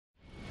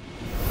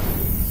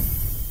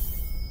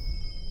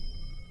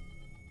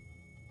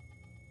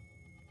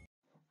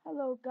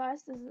Hello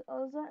guys, this is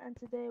Elza and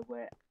today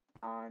we're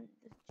on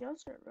this jail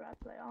server I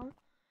play on.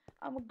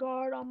 I'm a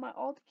guard on my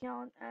alt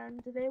account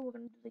and today we're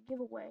gonna do the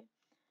giveaway.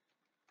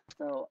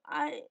 So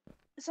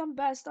some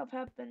bad stuff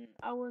happened.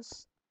 I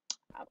was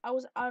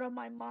out of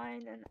my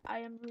mind and I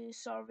am really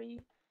sorry.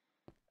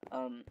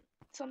 Um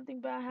Something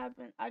bad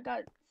happened. I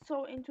got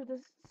so into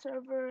this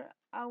server.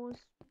 I was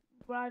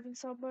bribing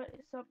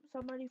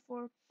somebody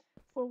for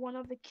one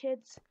of the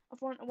kids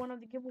for one of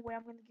the giveaway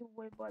I'm gonna give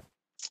away, but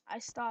I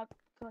stopped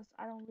because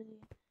I don't really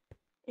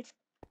if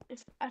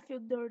if I feel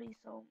dirty,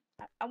 so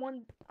I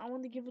want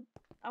to give it.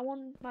 I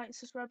want my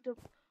subscriber to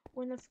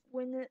win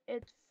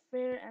it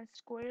fair and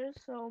square.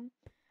 So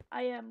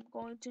I am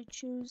going to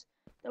choose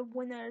the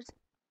winners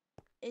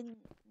in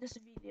this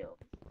video.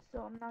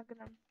 So I'm not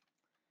gonna.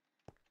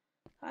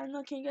 I don't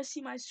know. Can you guys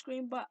see my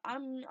screen? But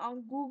I'm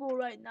on Google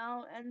right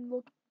now and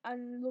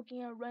I'm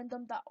looking at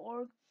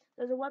random.org.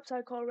 There's a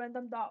website called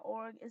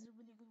random.org. It's a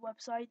really good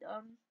website.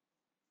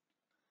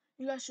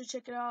 You guys should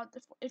check it out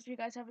if you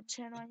guys have a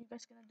channel and you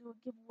guys gonna do a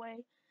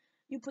giveaway.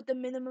 You put the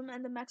minimum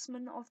and the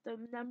maximum of the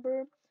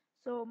number.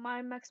 So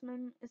my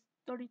maximum is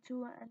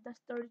 32 and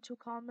that's 32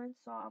 comments.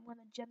 So I'm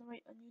gonna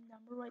generate a new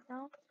number right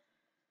now.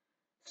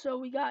 So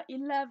we got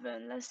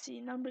 11. Let's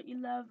see, number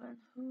 11.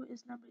 Who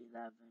is number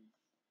 11?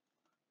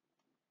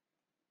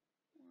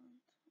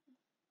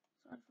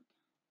 Sorry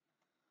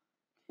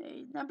for.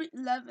 Okay, number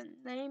 11.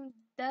 Name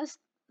Death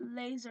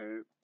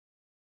Laser.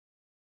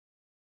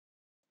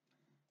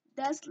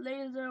 Death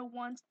Laser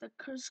wants the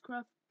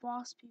Cursecraft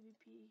boss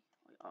PvP.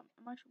 Wait, I'm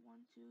actually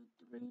 1, 2,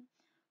 3,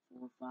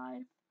 4,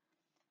 5.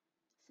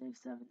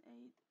 6, 7,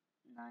 8,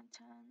 9,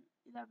 10,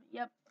 11.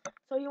 Yep.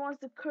 So he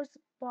wants the cursed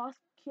boss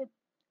kit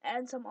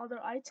and some other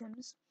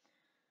items.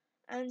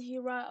 And he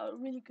wrote a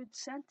really good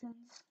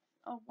sentence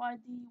of why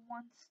he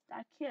wants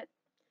that kit.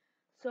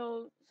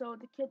 So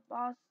the kit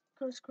boss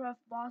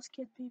Cursecraft boss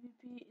kit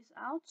PvP is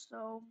out.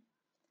 So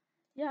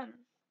yeah.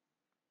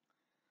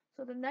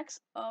 So the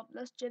next up,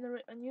 let's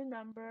generate a new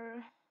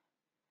number.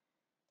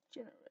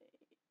 Generate.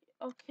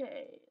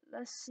 Okay,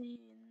 let's see.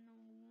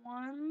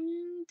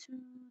 1, 2,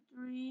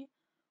 3,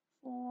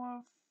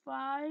 4,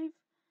 5,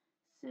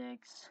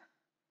 6.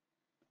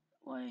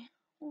 Wait,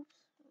 oops.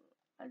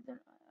 I did.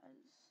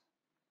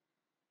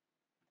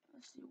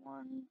 Let's see.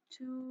 1,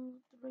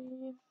 2,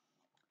 3.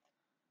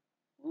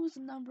 What was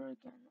the number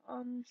again?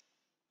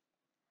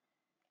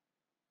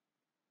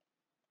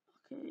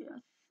 Okay,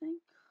 I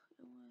think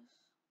it was.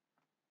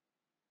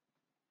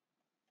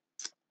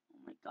 Oh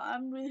my god,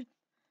 I'm really.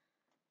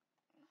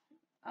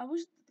 I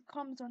wish the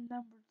comments are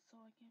numbered so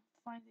I can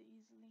find it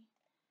easily.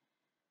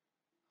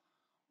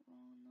 Oh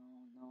no,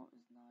 no,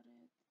 it's not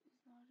it.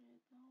 It's not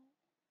it. No.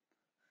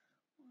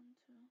 1,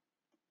 2.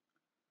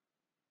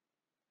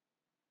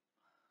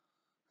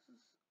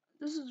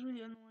 This is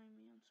really annoying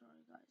me. I'm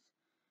sorry, guys.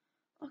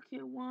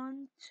 Okay,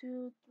 1,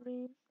 2,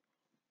 3,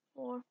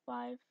 4,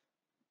 5,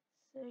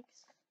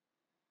 6.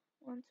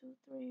 1, 2,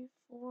 3,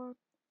 4,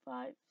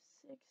 5,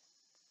 6,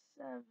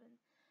 7.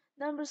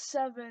 Number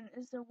 7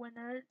 is the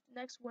winner.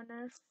 Next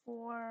winner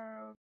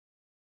for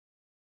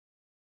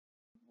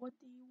what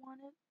do you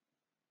want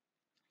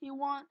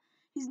it?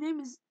 His name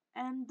is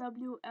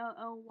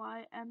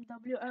MWLLY.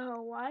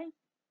 MWLLY.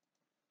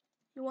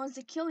 He wants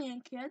the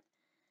Killian kit.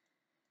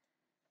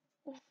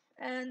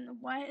 And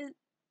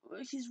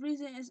his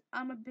reason is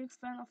I'm a big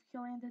fan of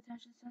Killian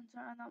Detention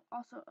Center and I'm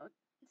also a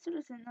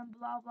citizen and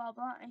blah blah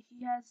blah, and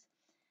he has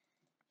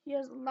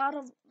a lot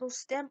of those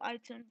stamp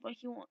items, but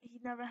he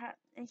never had,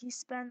 and he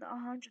spent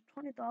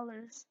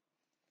 $120.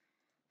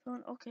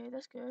 So okay,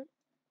 that's good.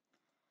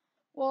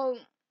 Well,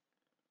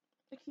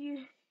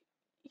 he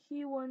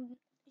he won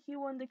he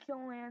won the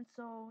kill land,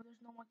 so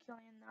there's no more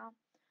killing now.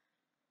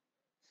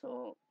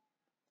 So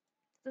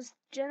this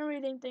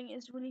generating thing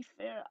is really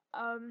fair.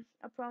 I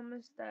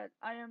promise that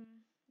I am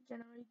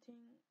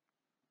generating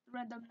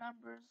random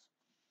numbers.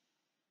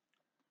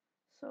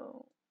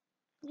 So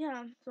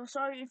yeah, so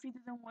sorry if you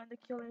didn't win the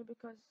killing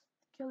because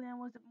Killian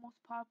was the most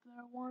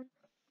popular one.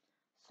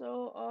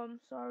 So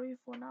sorry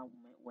for not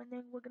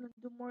winning. We're gonna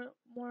do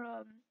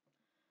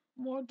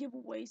more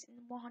giveaways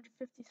in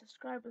 150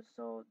 subscribers.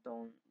 So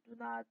do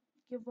not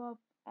give up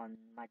on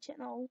my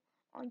channel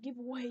on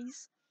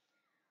giveaways.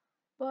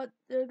 But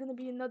there's gonna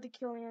be another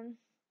Killian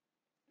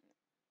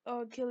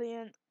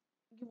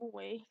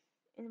giveaway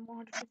in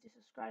 150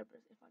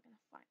 subscribers if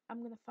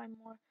I'm gonna find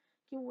more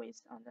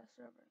giveaways on that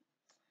server.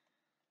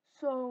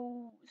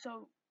 So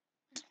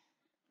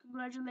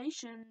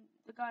congratulations,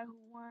 the guy who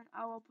won.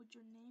 I will put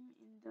your name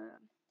in the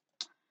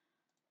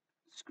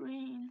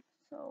screen.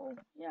 So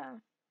yeah.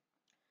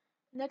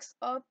 Next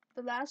up,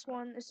 the last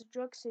one is the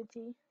Drug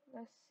City.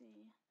 Let's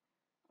see.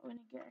 I'm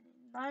gonna get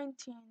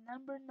 19.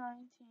 Number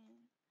 19.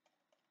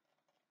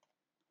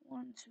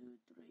 1, 2,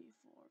 3,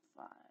 4,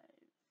 5,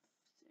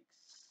 6,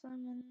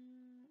 7,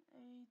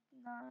 8,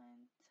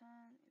 9,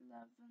 10,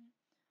 11,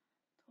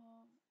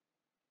 12,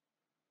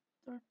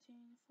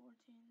 13, 14,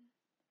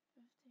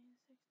 15,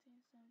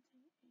 16,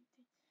 17,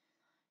 18,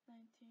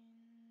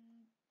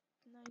 19,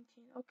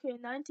 19. Okay,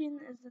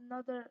 19 is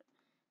another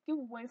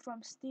giveaway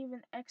from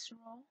Steven X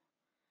Roll,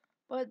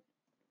 but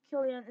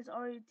Killian is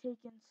already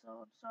taken, so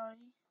I'm sorry.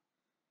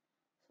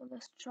 So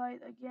let's try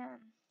it again.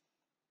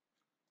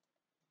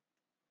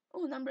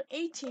 Oh, number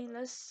 18.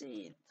 Let's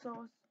see.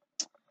 So,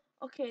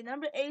 okay,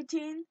 number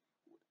 18.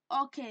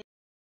 Okay,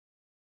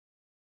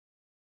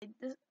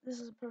 this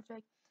is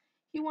perfect.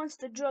 He wants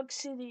the Drug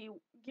City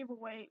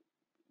giveaway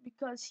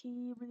because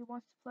he really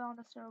wants to play on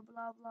the server.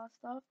 Blah blah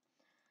stuff.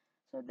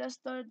 So that's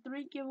the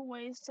 3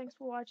 giveaways. Thanks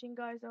for watching,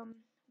 guys.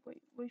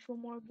 Wait for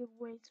more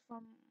giveaways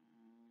from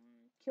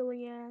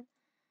Killian,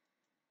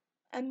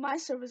 and my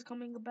server is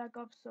coming back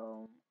up.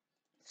 So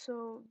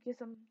get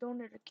some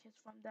donator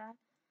kits from that,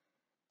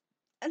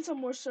 and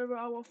some more server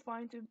I will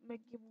find to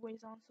make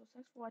giveaways on. So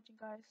thanks for watching,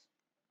 guys.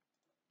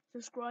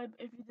 Subscribe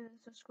if you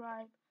didn't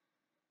subscribe.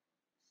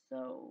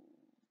 So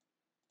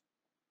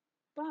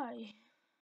bye.